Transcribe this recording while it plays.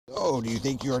so do you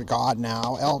think you're God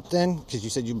now, Elton? Because you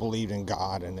said you believed in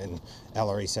God, and then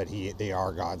Ellery said they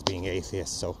are gods, being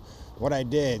atheists. So what I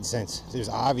did, since there's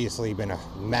obviously been a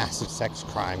massive sex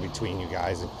crime between you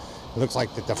guys, and it looks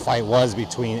like that the fight was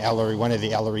between Ellery, one of the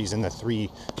Ellerys, and the 3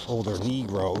 older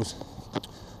Negroes,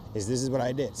 this is what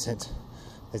I did. Since,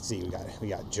 let's see, we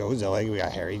got Joe Zillig, we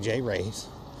got Harry J. Race,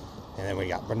 and then we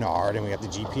got Bernard, and we got the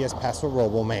GPS Paso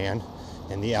Robo Man,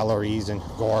 and the Ellerys, and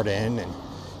Gordon, and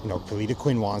Kalita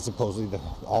Quinwan, supposedly the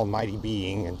almighty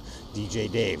being, and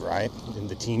DJ Dave, right? And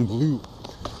the Team Blue.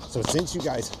 So since you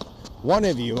guys, one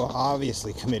of you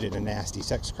obviously committed a nasty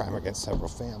sex crime against several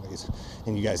families,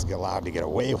 and you guys get allowed to get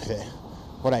away with it,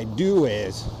 what I do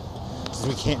is, since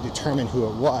we can't determine who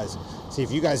it was, see,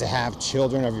 if you guys have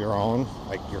children of your own,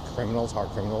 like your criminals, hard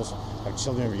criminals, have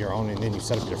children of your own, and then you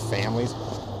set up your families,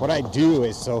 what I do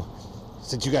is,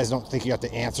 since you guys don't think you have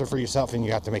to answer for yourself and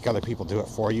you have to make other people do it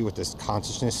for you with this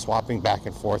consciousness swapping back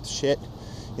and forth shit,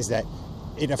 is that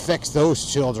it affects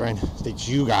those children that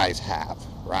you guys have,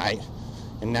 right?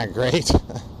 Isn't that great?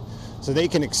 So they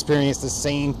can experience the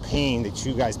same pain that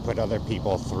you guys put other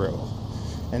people through.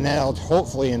 And that'll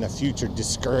hopefully in the future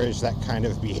discourage that kind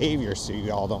of behavior so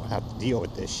you all don't have to deal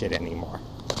with this shit anymore.